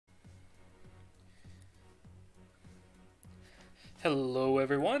Hello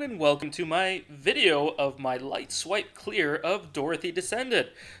everyone and welcome to my video of my light swipe clear of Dorothy Descended.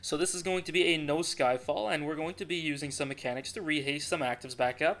 So this is going to be a no Skyfall and we're going to be using some mechanics to rehaste some actives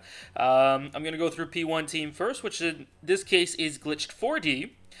back up. I'm going to go through P1 team first, which in this case is glitched 4D.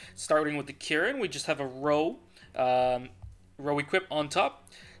 Starting with the Kirin, we just have a row equip on top.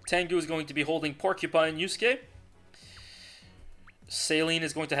 Tengu is going to be holding Porcupine Yusuke. Saline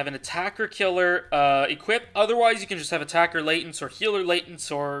is going to have an attacker killer equip. Otherwise, you can just have attacker latents or healer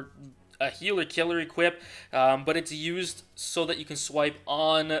latents or a healer killer equip. But it's used so that you can swipe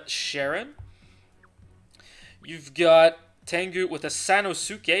on Sharon. You've got Tengu with a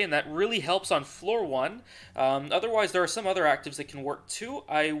Sanosuke, and that really helps on floor 1. Otherwise, there are some other actives that can work too.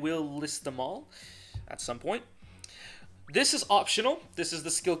 I will list them all at some point. This is optional. This is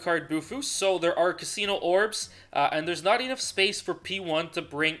the skill card Bufu, so there are casino orbs, and there's not enough space for P1 to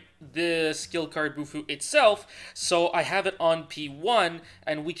bring the skill card Bufu itself, so I have it on P1,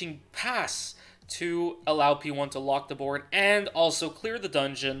 and we can pass to allow P1 to lock the board and also clear the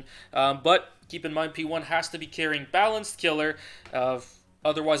dungeon, but keep in mind P1 has to be carrying Balanced Killer,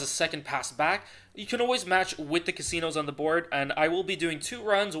 otherwise a second pass back. You can always match with the casinos on the board, and I will be doing 2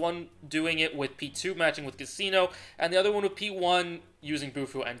 runs, one doing it with P2 matching with casino, and the other one with P1 using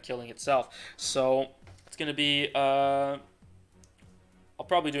Bufu and killing itself. So it's going to be, I'll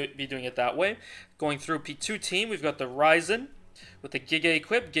probably be doing it that way. Going through P2 team, we've got the Ryzen with the Giga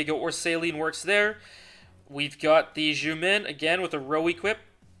equip. Giga or Saline works there. We've got the Jumin, again with a row equip.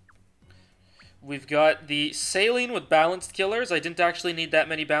 We've got the Saline with Balanced Killers. I didn't actually need that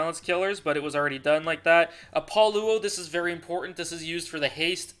many Balanced Killers, but it was already done like that. A Pauluo, this is very important. This is used for the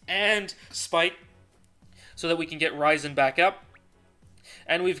haste and spike so that we can get Ryzen back up.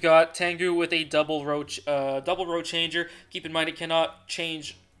 And we've got Tengu with a double row changer. Keep in mind it cannot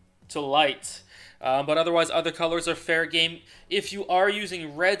change to light. But otherwise, other colors are fair game. If you are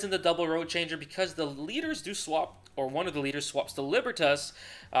using reds in the double row changer, because the leaders do swap, or one of the leaders swaps to Libertas,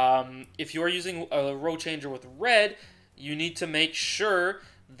 if you are using a row changer with red, you need to make sure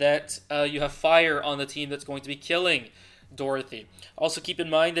that you have fire on the team that's going to be killing Dorothy. Also keep in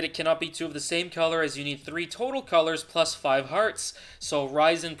mind that it cannot be 2 of the same color, as you need 3 total colors plus 5 hearts. So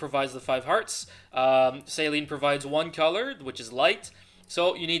Ryzen provides the 5 hearts, Saline provides 1 color, which is light,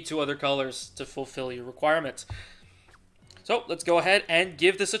 so you need 2 other colors to fulfill your requirements. So let's go ahead and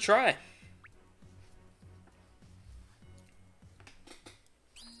give this a try.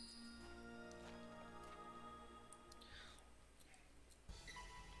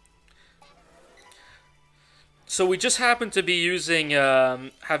 So we just happen to be using,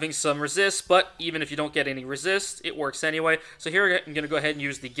 having some resist, but even if you don't get any resist, it works anyway. So here I'm going to go ahead and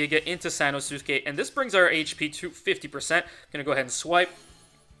use the Giga into Sanosuke, and this brings our HP to 50%. I'm going to go ahead and swipe.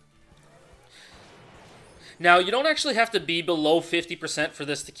 Now, you don't actually have to be below 50% for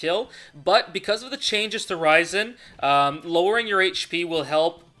this to kill, but because of the changes to Ryzen, lowering your HP will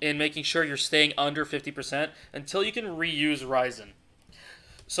help in making sure you're staying under 50% until you can reuse Ryzen.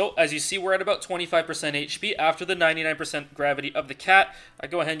 So, as you see, we're at about 25% HP. After the 99% gravity of the cat, I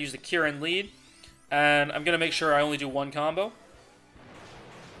go ahead and use the Kirin lead. And I'm going to make sure I only do 1 combo.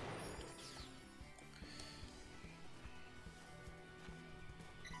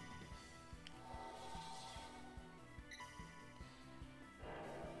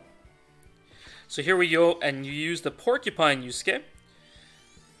 So here we go, and you use the Porcupine Yusuke.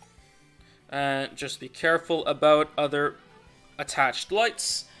 And just be careful about other attached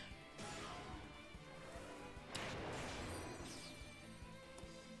lights.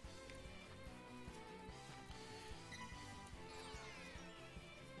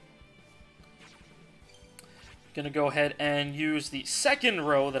 Gonna go ahead and use the second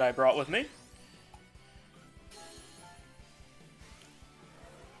row that I brought with me.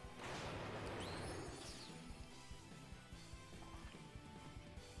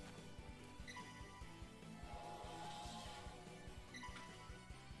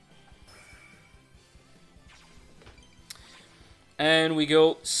 And we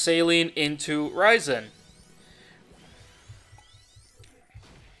go Saline into Ryzen.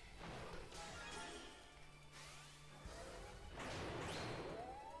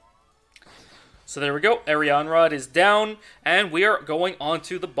 So there we go. Arion Rod is down, and we are going on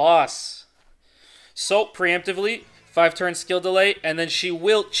to the boss. So preemptively, 5-turn skill delay, and then she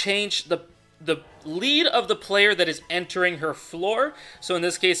will change the lead of the player that is entering her floor. So in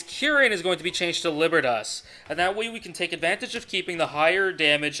this case, Kirin is going to be changed to Libertas. And that way we can take advantage of keeping the higher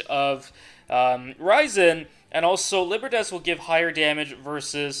damage of Ryzen, and also Libertas will give higher damage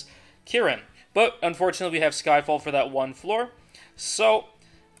versus Kirin. But unfortunately, we have Skyfall for that 1 floor. So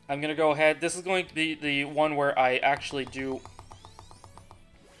I'm going to go ahead. This is going to be the one where I actually do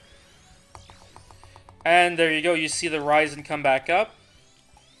And there you go. You see the Ryzen come back up.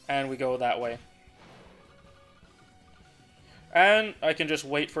 And we go that way. And I can just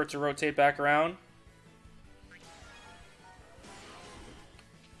wait for it to rotate back around.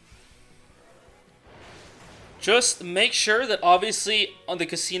 Just make sure that obviously on the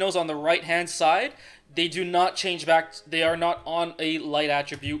casinos on the right-hand side, they do not change back. They are not on a light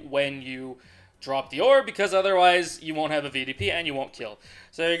attribute when you drop the orb, because otherwise you won't have a VDP and you won't kill.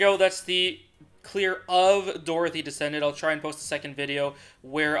 So there you go. That's the clear of Dorothy Descended. I'll try and post a second video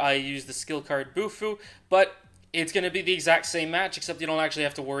where I use the skill card Bufu, but it's going to be the exact same match, except you don't actually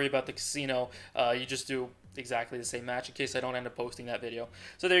have to worry about the casino. You just do exactly the same match in case I don't end up posting that video.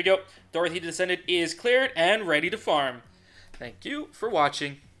 So there you go. Dorothy Descended is cleared and ready to farm. Thank you for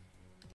watching.